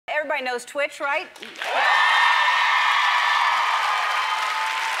everybody knows Twitch, right? Yeah.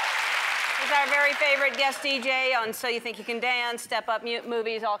 He's our very favorite guest DJ on So You Think You Can Dance, Step Up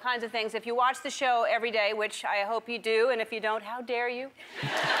Movies, all kinds of things. If you watch the show every day, which I hope you do, and if you don't, how dare you?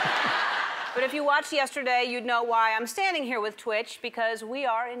 But if you watched yesterday, you'd know why I'm standing here with Twitch, because we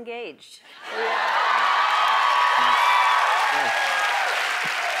are engaged.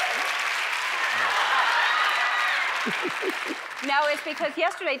 Now, it's because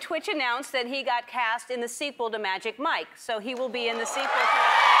yesterday Twitch announced that he got cast in the sequel to Magic Mike, so he will be in the sequel to...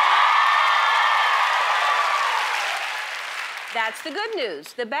 That's the good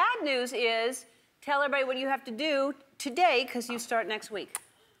news. The bad news is, tell everybody what you have to do today, because you start next week.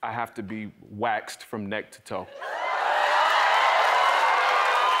 I have to be waxed from neck to toe.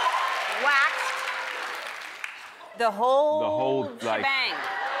 Waxed? The whole like, shebang.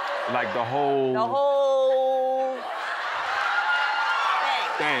 Like the whole... The whole...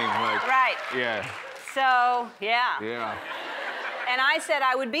 thing, like... Right. Yeah. So, yeah. Yeah. And I said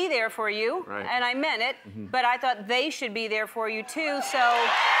I would be there for you, right. And I meant it, but I thought they should be there for you too, so...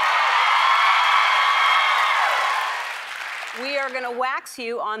 We are gonna wax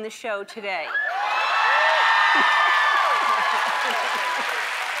you on the show today.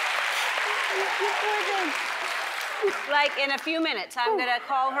 Like in a few minutes. I'm gonna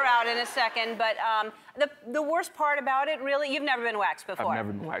call her out in a second, but the worst part about it, really, you've never been waxed before. I've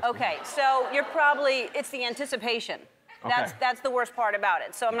never been waxed Okay, so you're probably, it's the anticipation. Okay. That's the worst part about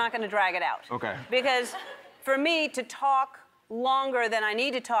it, so I'm not gonna drag it out. Okay. Because for me to talk longer than I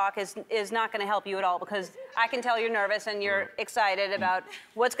need to talk is not gonna help you at all, because I can tell you're nervous and you're excited about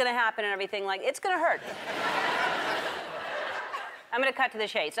what's gonna happen and everything. Like, it's gonna hurt. I'm gonna cut to the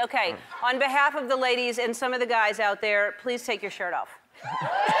chase. Okay, on behalf of the ladies and some of the guys out there, please take your shirt off.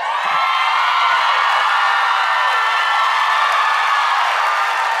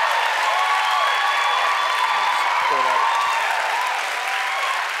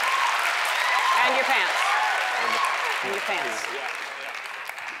 And your pants. And your pants.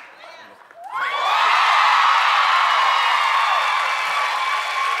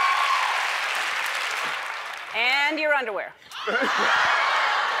 And your underwear. No.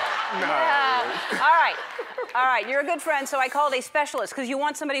 All right, you're a good friend, so I called a specialist, because you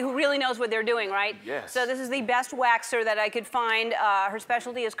want somebody who really knows what they're doing, right? Yes. So this is the best waxer that I could find. Her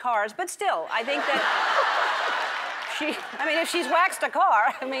specialty is cars, but still, I think that if she's waxed a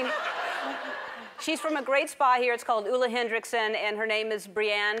car, she's from a great spa here. It's called Ulla Hendrickson, and her name is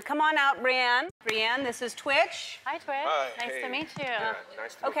Brienne. Come on out, Brienne. Brienne, this is Twitch. Hi, Twitch. Nice to meet you. Yeah,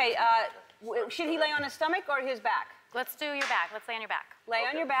 nice to Okay, should he lay on his stomach or his back? Let's do your back. Let's lay on your back. Lay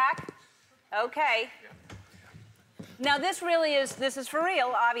on your back. Okay. Now this is for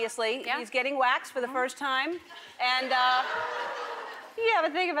real, obviously. Yeah. He's getting waxed for the first time. And you have a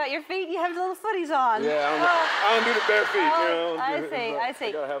thing about your feet. You have little footies on. Yeah, I don't do the bare feet. I see.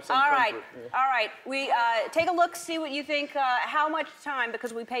 I gotta have some All right, comfort, yeah. all right. We take a look, see what you think, how much time,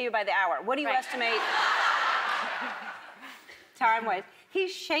 because we pay you by the hour. What do you estimate? Time-wise.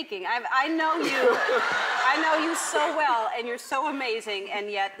 He's shaking. I know you. I know you so well, and you're so amazing,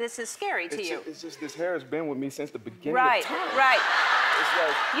 and yet this is scary to you. It's just this hair has been with me since the beginning Right, of time. right. It's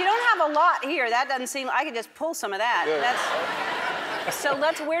like... You don't have a lot here. That doesn't seem... I could just pull some of that. Yeah. So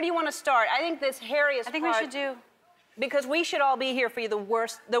where do you want to start? I think this hairiest I think part... we should do... Because we should all be here for you. The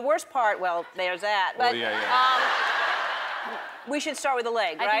worst part, well, there's that. But, we should start with the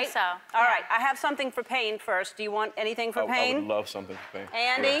leg, right? I think so. All right. I have something for pain first. Do you want anything for pain? I would love something for pain.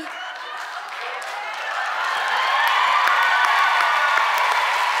 Andy? Yes.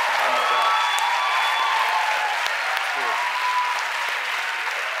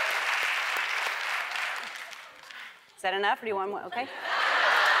 Is that enough, or do you want more? Okay.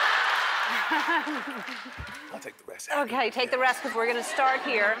 I'll take the rest. Okay, take the rest, because we're going to start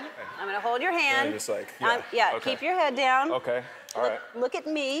here. I'm going to hold your hand. Yeah, just like, yeah, okay. Keep your head down. Okay, all right. Look at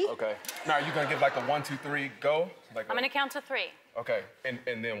me. Okay. Now, are you going to give like a 1, 2, 3, go? Like I'm going to count to 3. Okay, and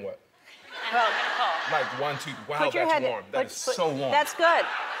then what? And then I'm going to pull. Like 1, 2, wow, Put your that's head, warm. That is so warm. That's good.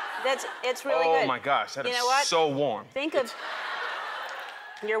 It's really good. Oh my gosh, that you is know what? so warm. Think of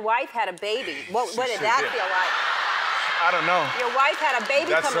your wife had a baby. What did that feel like? I don't know. Your wife had a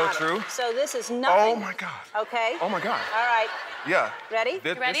baby That's come so out. true. So this is nothing. Oh my God. Okay. Oh my God. All right. Yeah. Ready?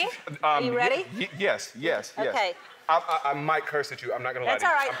 This, You ready? Are you ready? Yes. Okay. I might curse at you. I'm not gonna lie That's to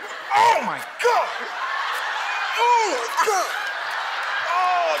you. all right. Oh my God! Oh my God!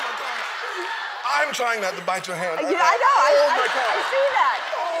 Oh my God! I'm trying not to bite your hand. Yeah, I know. Oh my God! I see that.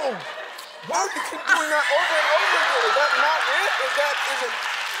 Oh! Why do you keep doing that over and over again? Is that not it? Is it?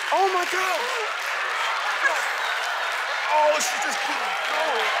 Oh my God! Oh, she just keeps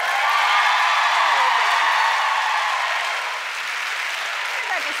going.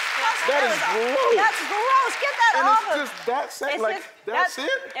 That is gross. That's gross. Get that And off. it's just that section, It's like, just- that's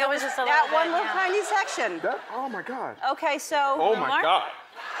it? It was just a that little one bit, little yeah. tiny section. That, oh my God. Okay, so. Oh my more? God.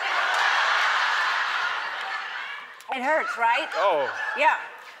 It hurts, right? Oh. Yeah.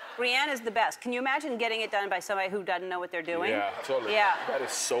 Brienne is the best. Can you imagine getting it done by somebody who doesn't know what they're doing? Yeah, totally. Yeah. That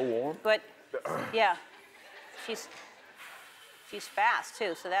is so warm. But, yeah. She's fast,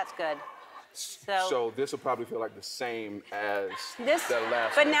 too, so that's good. So this will probably feel like the same as This, the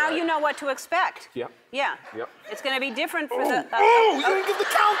last but one, now right? you know what to expect. Yeah. Yeah. Yep. It's going to be different for Oh, the. oh, you didn't get the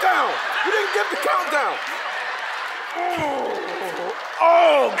countdown. You didn't get the countdown.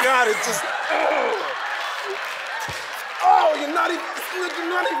 Oh God, it's just. Oh, you're not even.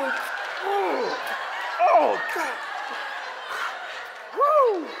 Oh God.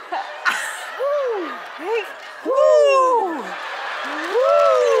 Woo. Hey. Woo!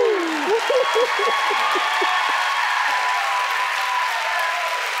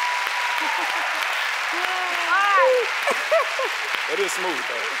 It is smooth,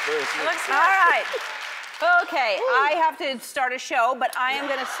 though. Very smooth. Looks All right. Okay, I have to start a show, but I am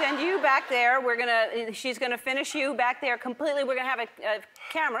going to send you back there. She's going to finish you back there completely. We're going to have a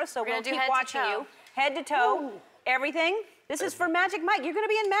camera, so we'll gonna do keep head to watching toe. you. Head to toe, everything. This is for Magic Mike. You're going to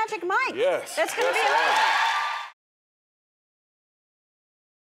be in Magic Mike. Yes. That's going to yes, be I am. amazing.